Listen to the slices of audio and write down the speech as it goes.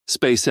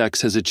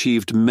SpaceX has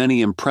achieved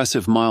many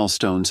impressive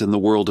milestones in the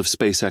world of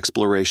space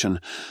exploration,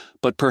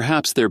 but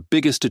perhaps their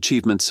biggest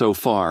achievement so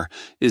far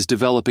is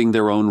developing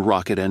their own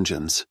rocket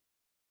engines.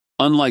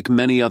 Unlike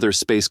many other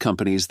space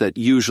companies that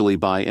usually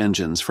buy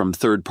engines from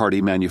third-party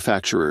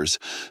manufacturers,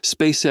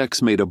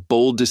 SpaceX made a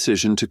bold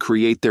decision to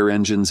create their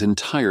engines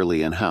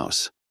entirely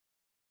in-house.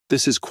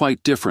 This is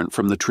quite different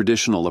from the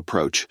traditional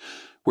approach,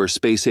 where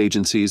space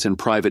agencies and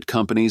private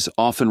companies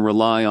often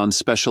rely on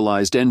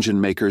specialized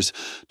engine makers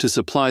to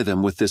supply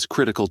them with this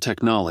critical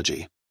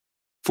technology.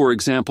 For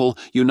example,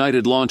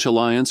 United Launch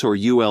Alliance or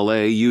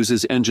ULA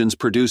uses engines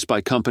produced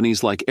by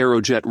companies like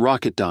Aerojet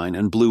Rocketdyne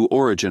and Blue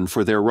Origin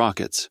for their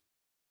rockets.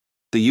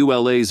 The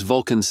ULA's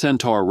Vulcan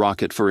Centaur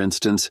rocket, for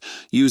instance,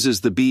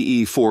 uses the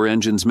BE-4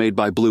 engines made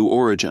by Blue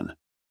Origin.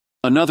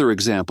 Another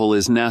example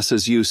is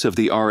NASA's use of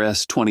the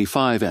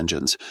RS-25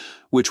 engines,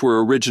 which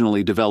were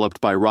originally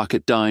developed by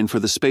Rocketdyne for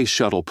the Space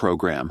Shuttle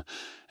program,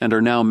 and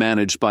are now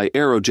managed by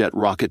Aerojet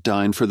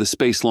Rocketdyne for the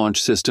Space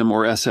Launch System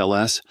or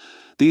SLS.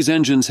 These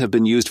engines have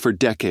been used for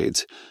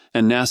decades,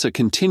 and NASA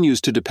continues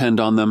to depend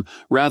on them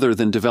rather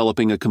than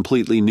developing a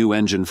completely new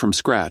engine from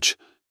scratch.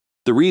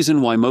 The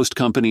reason why most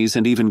companies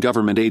and even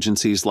government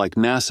agencies like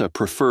NASA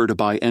prefer to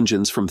buy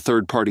engines from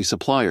third-party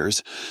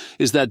suppliers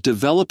is that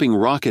developing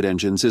rocket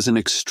engines is an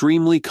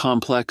extremely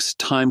complex,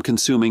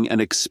 time-consuming,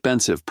 and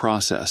expensive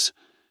process.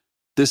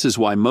 This is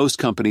why most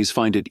companies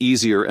find it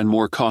easier and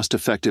more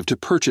cost-effective to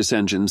purchase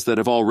engines that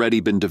have already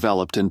been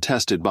developed and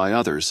tested by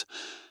others.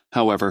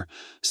 However,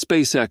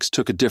 SpaceX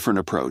took a different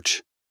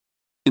approach.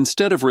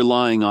 Instead of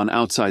relying on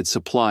outside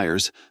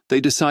suppliers,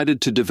 they decided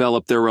to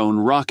develop their own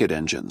rocket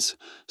engines,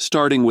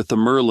 starting with the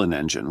Merlin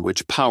engine,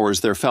 which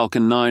powers their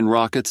Falcon 9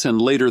 rockets,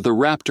 and later the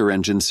Raptor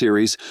engine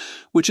series,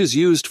 which is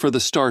used for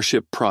the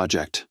Starship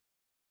project.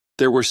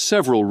 There were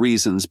several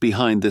reasons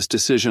behind this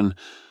decision.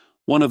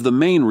 One of the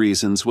main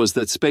reasons was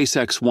that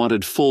SpaceX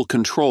wanted full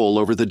control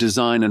over the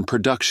design and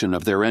production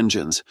of their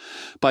engines.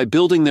 By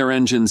building their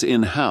engines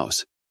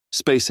in-house,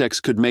 SpaceX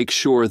could make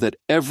sure that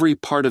every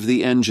part of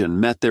the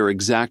engine met their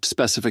exact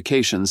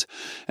specifications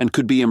and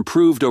could be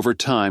improved over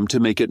time to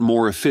make it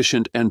more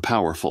efficient and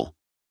powerful.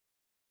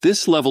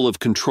 This level of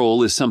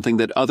control is something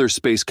that other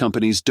space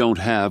companies don't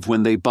have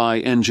when they buy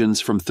engines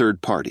from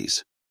third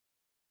parties.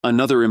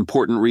 Another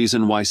important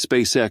reason why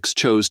SpaceX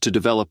chose to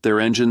develop their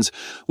engines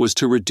was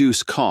to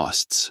reduce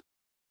costs.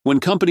 When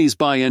companies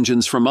buy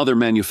engines from other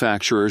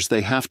manufacturers,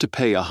 they have to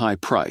pay a high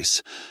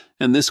price,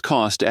 and this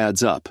cost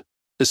adds up,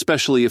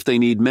 especially if they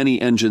need many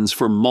engines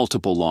for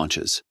multiple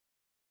launches.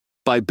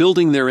 By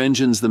building their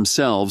engines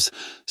themselves,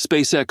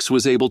 SpaceX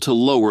was able to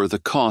lower the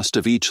cost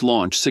of each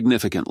launch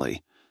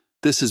significantly.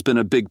 This has been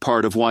a big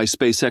part of why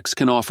SpaceX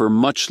can offer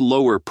much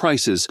lower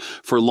prices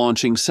for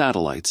launching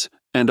satellites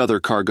and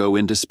other cargo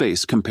into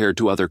space compared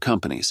to other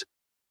companies.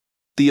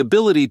 The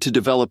ability to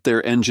develop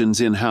their engines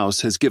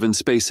in-house has given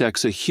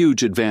SpaceX a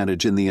huge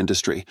advantage in the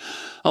industry,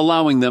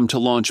 allowing them to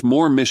launch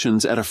more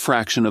missions at a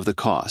fraction of the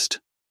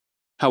cost.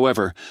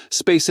 However,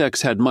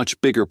 SpaceX had much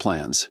bigger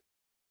plans.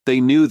 They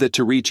knew that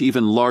to reach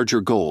even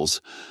larger goals,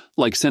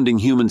 like sending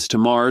humans to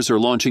Mars or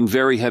launching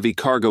very heavy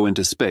cargo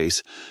into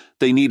space,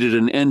 they needed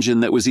an engine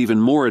that was even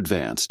more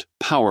advanced,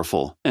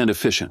 powerful, and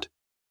efficient.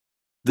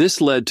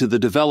 This led to the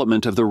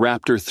development of the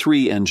Raptor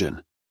 3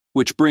 engine,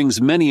 which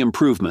brings many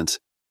improvements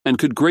and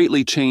could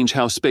greatly change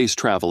how space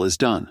travel is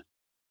done.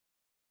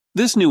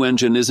 This new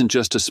engine isn't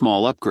just a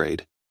small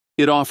upgrade.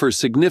 It offers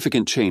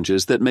significant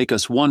changes that make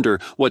us wonder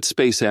what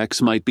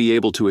SpaceX might be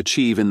able to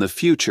achieve in the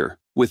future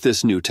with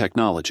this new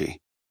technology.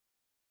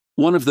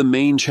 One of the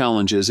main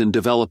challenges in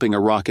developing a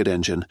rocket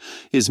engine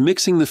is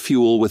mixing the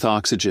fuel with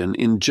oxygen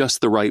in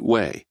just the right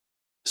way,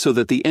 so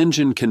that the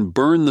engine can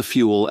burn the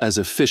fuel as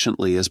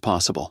efficiently as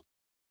possible.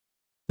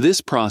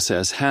 This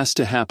process has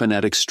to happen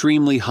at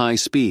extremely high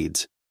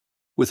speeds,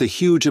 with a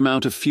huge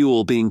amount of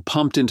fuel being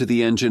pumped into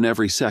the engine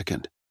every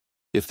second.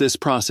 If this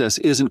process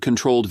isn't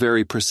controlled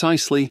very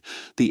precisely,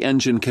 the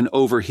engine can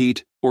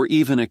overheat or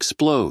even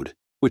explode,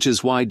 which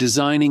is why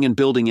designing and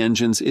building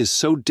engines is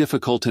so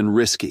difficult and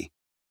risky.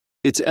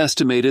 It's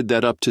estimated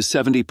that up to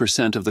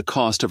 70% of the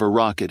cost of a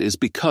rocket is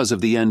because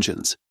of the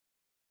engines.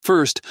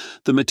 First,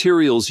 the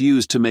materials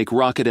used to make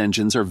rocket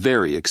engines are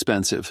very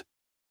expensive.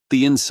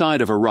 The inside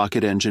of a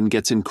rocket engine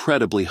gets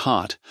incredibly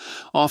hot,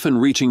 often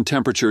reaching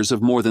temperatures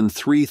of more than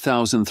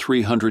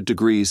 3,300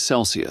 degrees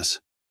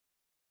Celsius.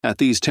 At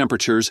these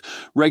temperatures,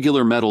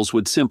 regular metals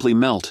would simply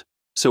melt,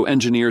 so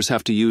engineers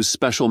have to use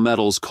special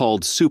metals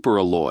called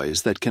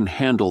superalloys that can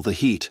handle the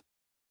heat.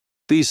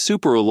 These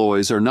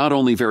superalloys are not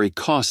only very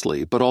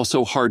costly but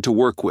also hard to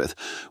work with,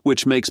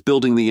 which makes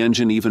building the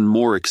engine even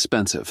more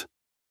expensive.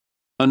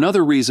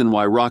 Another reason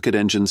why rocket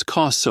engines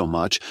cost so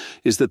much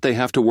is that they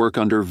have to work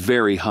under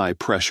very high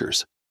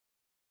pressures.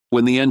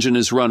 When the engine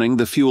is running,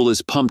 the fuel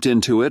is pumped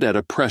into it at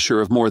a pressure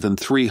of more than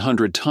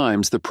 300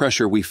 times the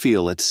pressure we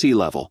feel at sea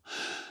level.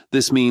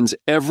 This means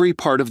every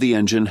part of the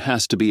engine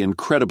has to be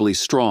incredibly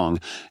strong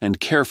and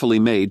carefully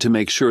made to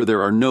make sure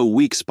there are no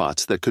weak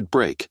spots that could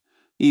break.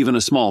 Even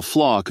a small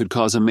flaw could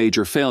cause a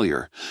major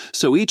failure,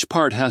 so each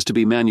part has to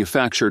be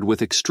manufactured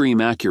with extreme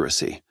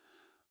accuracy.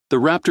 The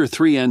Raptor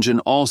 3 engine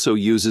also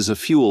uses a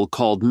fuel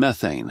called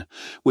methane,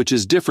 which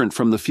is different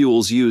from the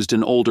fuels used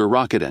in older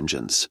rocket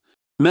engines.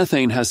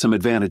 Methane has some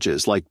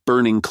advantages, like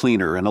burning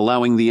cleaner and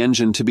allowing the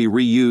engine to be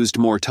reused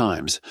more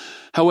times.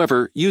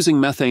 However,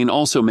 using methane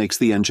also makes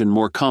the engine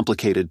more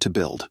complicated to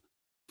build.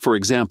 For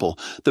example,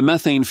 the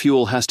methane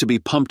fuel has to be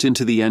pumped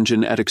into the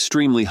engine at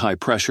extremely high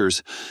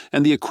pressures,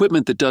 and the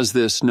equipment that does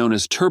this, known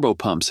as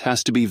turbopumps,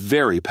 has to be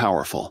very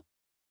powerful.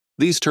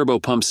 These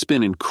turbopumps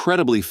spin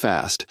incredibly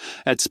fast,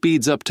 at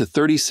speeds up to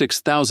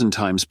 36,000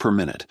 times per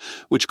minute,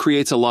 which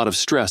creates a lot of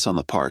stress on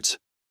the parts.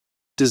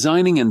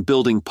 Designing and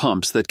building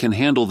pumps that can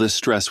handle this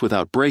stress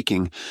without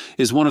breaking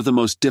is one of the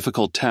most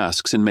difficult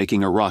tasks in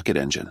making a rocket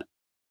engine.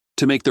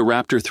 To make the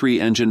Raptor 3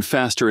 engine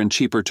faster and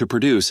cheaper to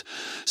produce,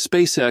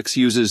 SpaceX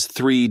uses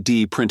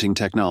 3D printing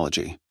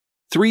technology.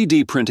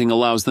 3D printing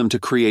allows them to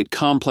create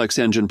complex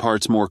engine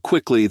parts more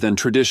quickly than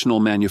traditional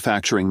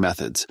manufacturing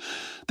methods.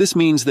 This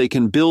means they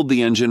can build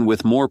the engine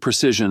with more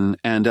precision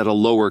and at a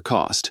lower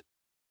cost.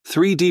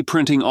 3D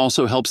printing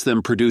also helps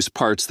them produce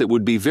parts that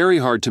would be very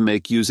hard to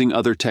make using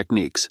other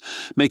techniques,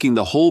 making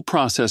the whole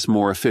process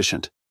more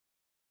efficient.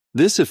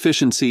 This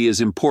efficiency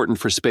is important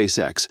for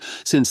SpaceX,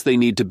 since they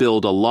need to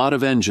build a lot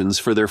of engines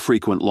for their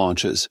frequent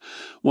launches.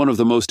 One of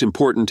the most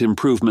important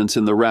improvements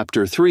in the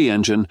Raptor 3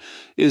 engine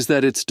is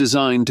that it's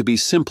designed to be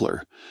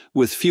simpler,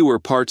 with fewer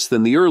parts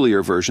than the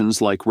earlier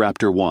versions like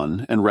Raptor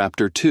 1 and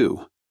Raptor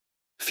 2.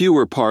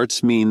 Fewer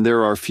parts mean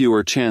there are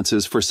fewer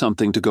chances for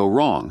something to go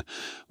wrong,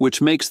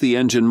 which makes the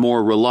engine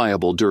more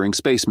reliable during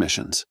space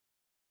missions.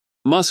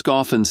 Musk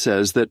often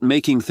says that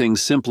making things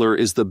simpler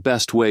is the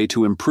best way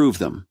to improve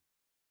them.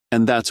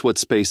 And that's what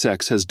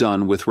SpaceX has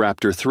done with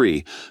Raptor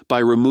 3 by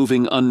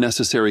removing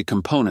unnecessary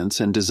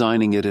components and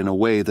designing it in a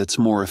way that's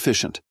more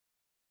efficient.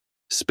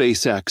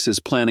 SpaceX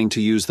is planning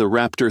to use the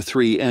Raptor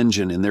 3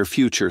 engine in their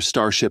future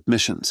Starship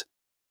missions.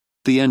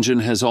 The engine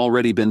has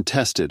already been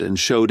tested and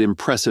showed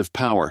impressive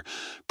power,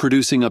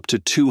 producing up to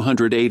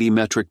 280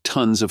 metric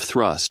tons of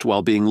thrust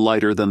while being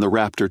lighter than the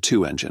Raptor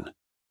 2 engine.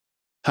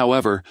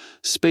 However,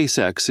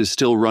 SpaceX is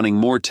still running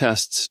more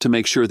tests to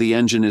make sure the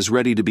engine is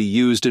ready to be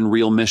used in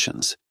real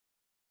missions.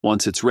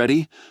 Once it's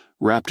ready,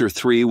 Raptor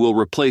 3 will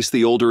replace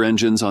the older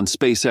engines on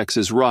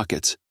SpaceX's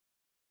rockets.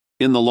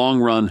 In the long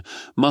run,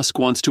 Musk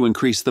wants to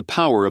increase the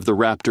power of the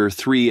Raptor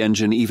 3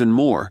 engine even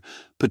more,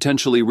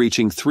 potentially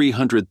reaching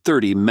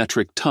 330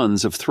 metric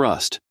tons of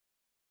thrust.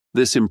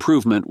 This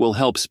improvement will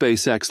help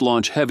SpaceX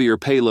launch heavier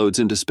payloads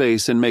into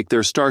space and make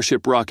their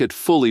Starship rocket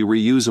fully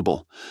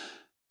reusable.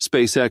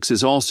 SpaceX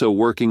is also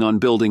working on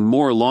building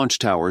more launch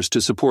towers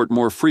to support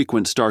more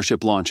frequent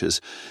Starship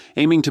launches,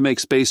 aiming to make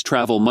space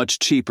travel much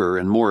cheaper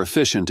and more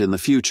efficient in the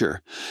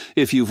future.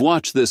 If you've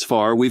watched this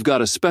far, we've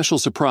got a special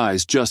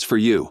surprise just for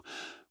you.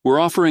 We're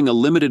offering a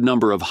limited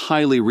number of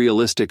highly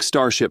realistic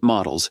Starship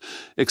models,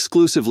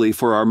 exclusively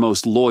for our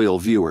most loyal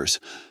viewers.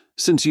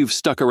 Since you've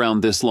stuck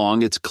around this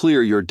long, it's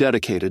clear you're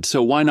dedicated,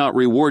 so why not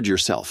reward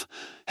yourself?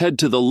 Head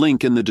to the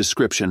link in the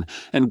description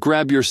and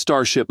grab your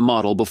Starship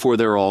model before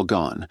they're all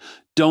gone.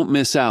 Don't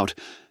miss out.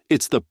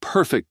 It's the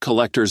perfect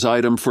collector's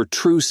item for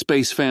true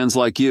space fans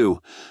like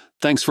you.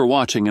 Thanks for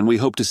watching, and we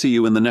hope to see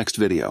you in the next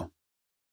video.